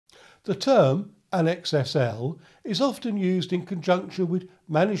The term Annex SL is often used in conjunction with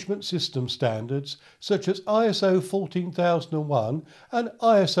management system standards such as ISO 14001 and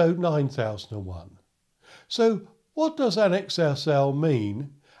ISO 9001. So what does Annex SL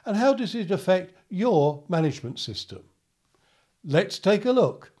mean and how does it affect your management system? Let's take a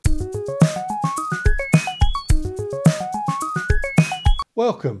look.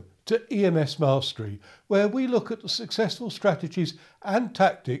 Welcome to EMSmastery, where we look at the successful strategies and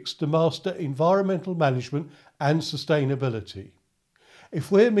tactics to master environmental management and sustainability.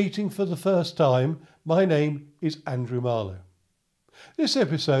 If we're meeting for the first time, my name is Andrew Marlowe. This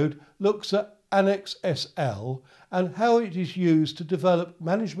episode looks at Annex SL and how it is used to develop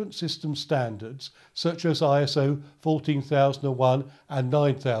management system standards such as ISO 14001 and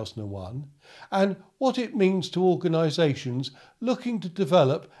 9001, and what it means to organisations looking to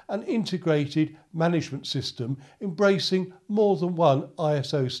develop an integrated management system embracing more than one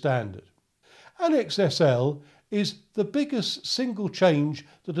ISO standard. Annex SL is the biggest single change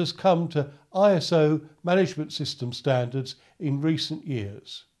that has come to ISO management system standards in recent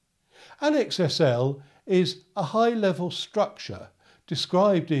years. Annex SL is a high-level structure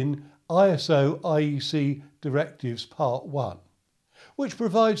described in ISO IEC Directives Part 1, which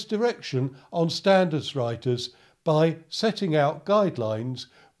provides direction on standards writers by setting out guidelines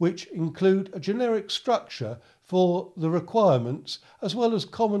which include a generic structure for the requirements as well as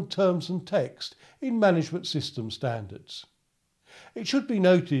common terms and text in management system standards. It should be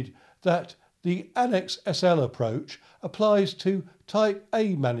noted that the Annex SL approach applies to Type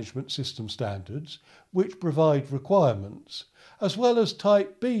A management system standards, which provide requirements, as well as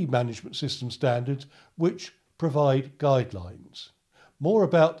Type B management system standards, which provide guidelines. More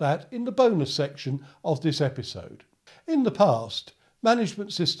about that in the bonus section of this episode. In the past,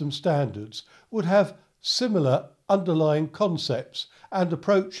 management system standards would have similar underlying concepts and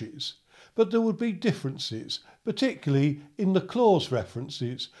approaches, but there would be differences, particularly in the clause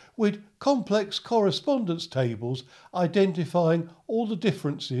references, with complex correspondence tables identifying all the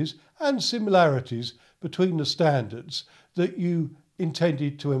differences and similarities between the standards that you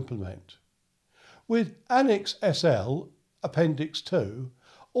intended to implement. With Annex SL, Appendix 2,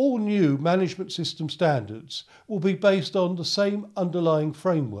 all new management system standards will be based on the same underlying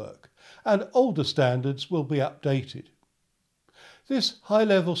framework, and older standards will be updated. This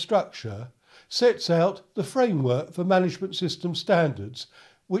high-level structure sets out the framework for management system standards,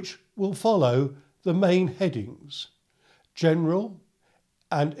 which will follow the main headings: General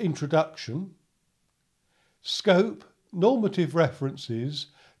and Introduction, Scope, Normative References,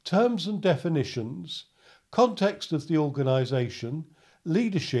 Terms and Definitions, Context of the organisation,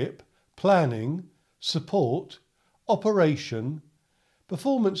 Leadership, Planning, Support, Operation,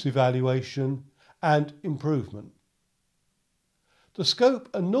 Performance Evaluation and Improvement. The scope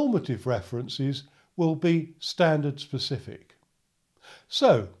and normative references will be standard specific.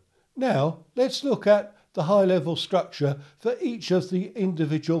 So now let's look at the high-level structure for each of the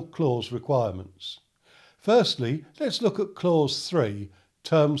individual clause requirements. Firstly, let's look at Clause 3,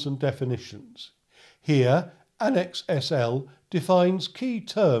 Terms and Definitions. Here, Annex SL defines key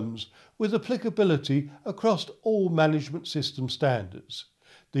terms with applicability across all management system standards.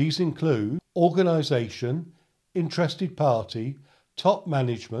 These include organisation, interested party, top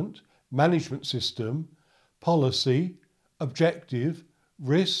management, management system, policy, objective,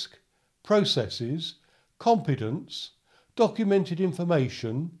 risk, processes, competence, documented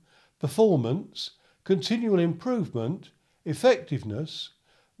information, performance, continual improvement, effectiveness,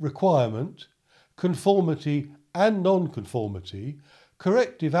 requirement, conformity and non-conformity,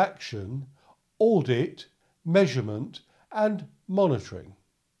 corrective action, audit, measurement and monitoring.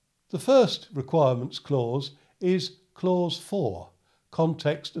 The first requirements clause is Clause 4,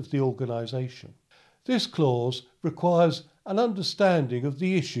 Context of the organisation. This clause requires an understanding of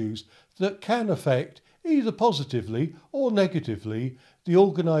the issues that can affect either positively or negatively the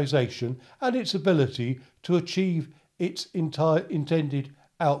organisation and its ability to achieve its intended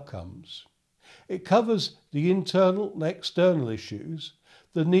outcomes. It covers the internal and external issues,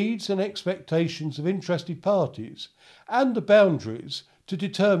 the needs and expectations of interested parties, and the boundaries to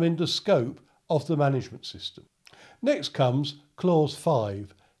determine the scope of the management system. Next comes Clause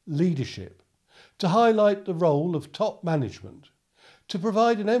 5, Leadership, to highlight the role of top management, to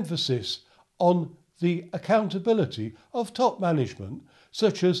provide an emphasis on the accountability of top management,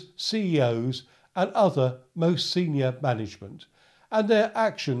 such as CEOs and other most senior management, and their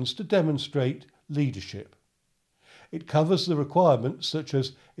actions to demonstrate leadership. It covers the requirements such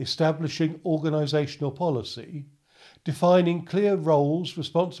as establishing organisational policy, defining clear roles,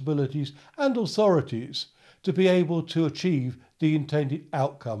 responsibilities and authorities to be able to achieve the intended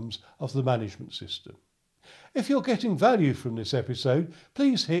outcomes of the management system. If you're getting value from this episode,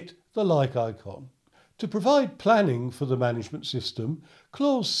 please hit the like icon. To provide planning for the management system,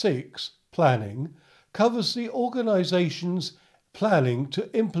 Clause 6, Planning, covers the organisation's planning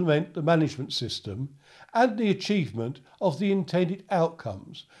to implement the management system and the achievement of the intended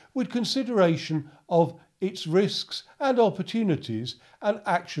outcomes, with consideration of its risks and opportunities and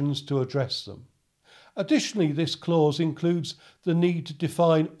actions to address them. Additionally, this clause includes the need to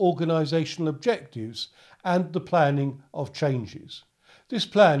define organisational objectives and the planning of changes. This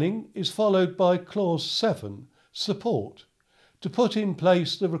planning is followed by Clause 7, Support, to put in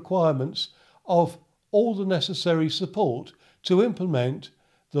place the requirements of all the necessary support to implement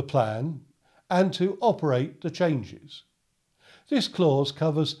the plan and to operate the changes. This clause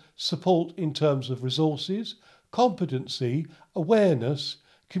covers support in terms of resources, competency, awareness,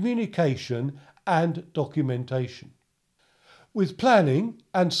 communication and documentation. With planning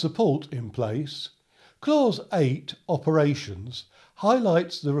and support in place, Clause 8, Operations,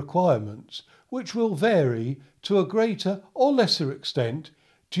 highlights the requirements which will vary to a greater or lesser extent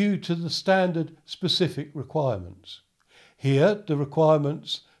due to the standard specific requirements. Here, the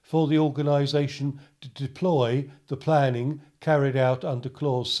requirements for the organisation to deploy the planning carried out under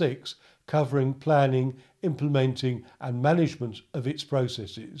Clause 6, covering planning, implementing and management of its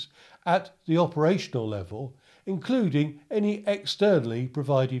processes at the operational level, including any externally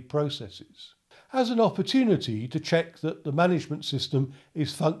provided processes. As an opportunity to check that the management system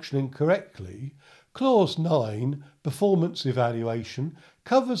is functioning correctly, Clause 9, Performance Evaluation,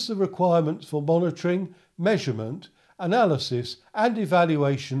 covers the requirements for monitoring, measurement, analysis and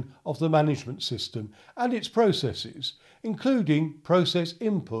evaluation of the management system and its processes, including process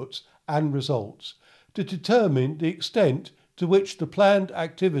inputs and results, to determine the extent to which the planned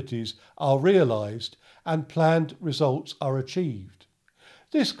activities are realised and planned results are achieved.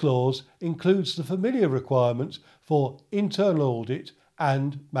 This clause includes the familiar requirements for internal audit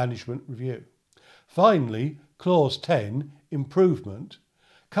and management review. Finally, Clause 10, Improvement,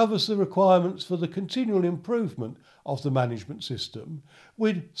 covers the requirements for the continual improvement of the management system,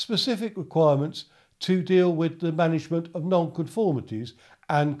 with specific requirements to deal with the management of non-conformities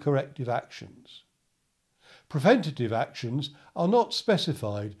and corrective actions. Preventative actions are not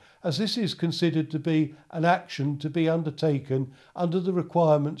specified, as this is considered to be an action to be undertaken under the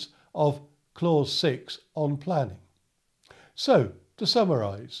requirements of Clause 6 on planning. So, to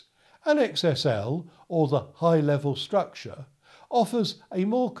summarise, Annex SL, or the high-level structure, offers a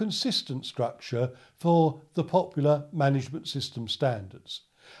more consistent structure for the popular management system standards,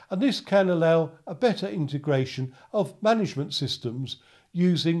 and this can allow a better integration of management systems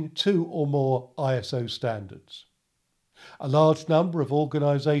using 2 or more ISO standards. A large number of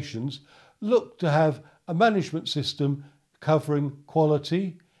organisations look to have a management system covering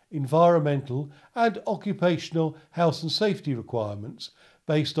quality, environmental and occupational health and safety requirements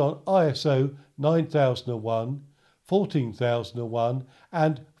based on ISO 9001, 14001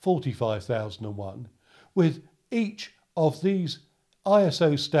 and 45001, with each of these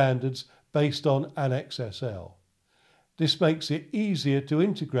ISO standards based on Annex SL. This makes it easier to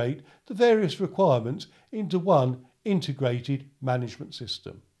integrate the various requirements into one integrated management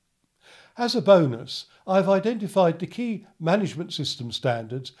system. As a bonus, I've identified the key management system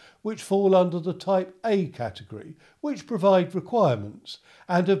standards which fall under the Type A category, which provide requirements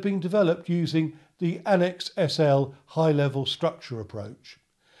and have been developed using the Annex SL high-level structure approach.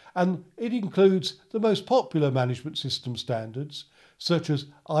 And it includes the most popular management system standards, such as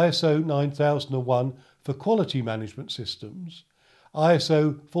ISO 9001 for quality management systems,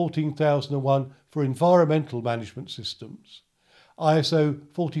 ISO 14001 for environmental management systems, ISO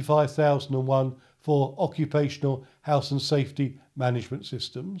 45001 for occupational health and safety management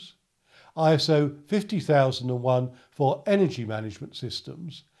systems, ISO 50001 for energy management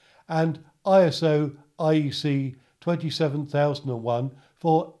systems, and ISO IEC 27001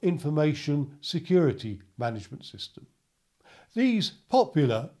 for information security management system. These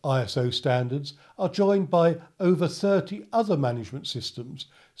popular ISO standards are joined by over 30 other management systems,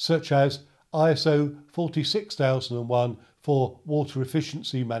 such as ISO 46001 for water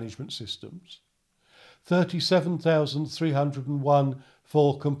efficiency management systems, 37301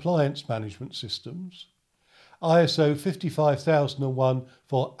 for compliance management systems, ISO 55001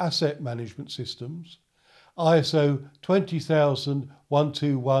 for asset management systems, ISO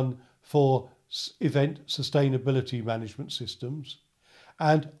 20121 for event sustainability management systems,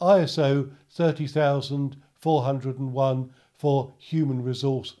 and ISO 30401 for human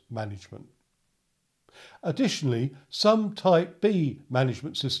resource management. Additionally, some Type B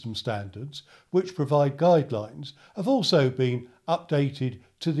management system standards, which provide guidelines, have also been updated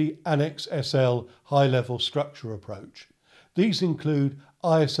to the Annex SL high-level structure approach. These include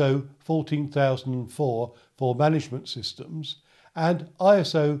ISO 14004 for management systems and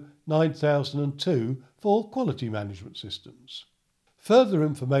ISO 9002 for quality management systems. Further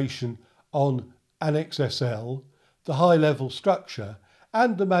information on Annex SL, the high-level structure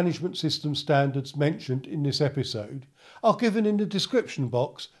and the management system standards mentioned in this episode are given in the description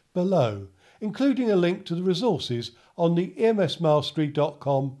box below, including a link to the resources on the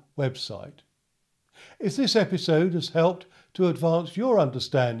EMSmastery.com website. If this episode has helped to advance your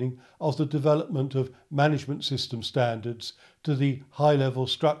understanding of the development of management system standards to the high-level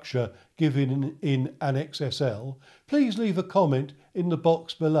structure given in Annex SL, please leave a comment in the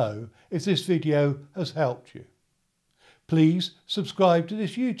box below if this video has helped you. Please subscribe to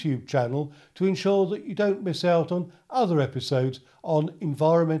this YouTube channel to ensure that you don't miss out on other episodes on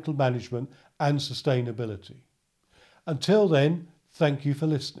environmental management and sustainability. Until then, thank you for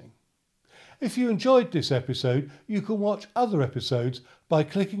listening. If you enjoyed this episode, you can watch other episodes by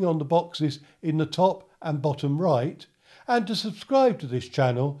clicking on the boxes in the top and bottom right, and to subscribe to this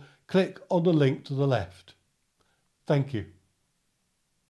channel, click on the link to the left. Thank you.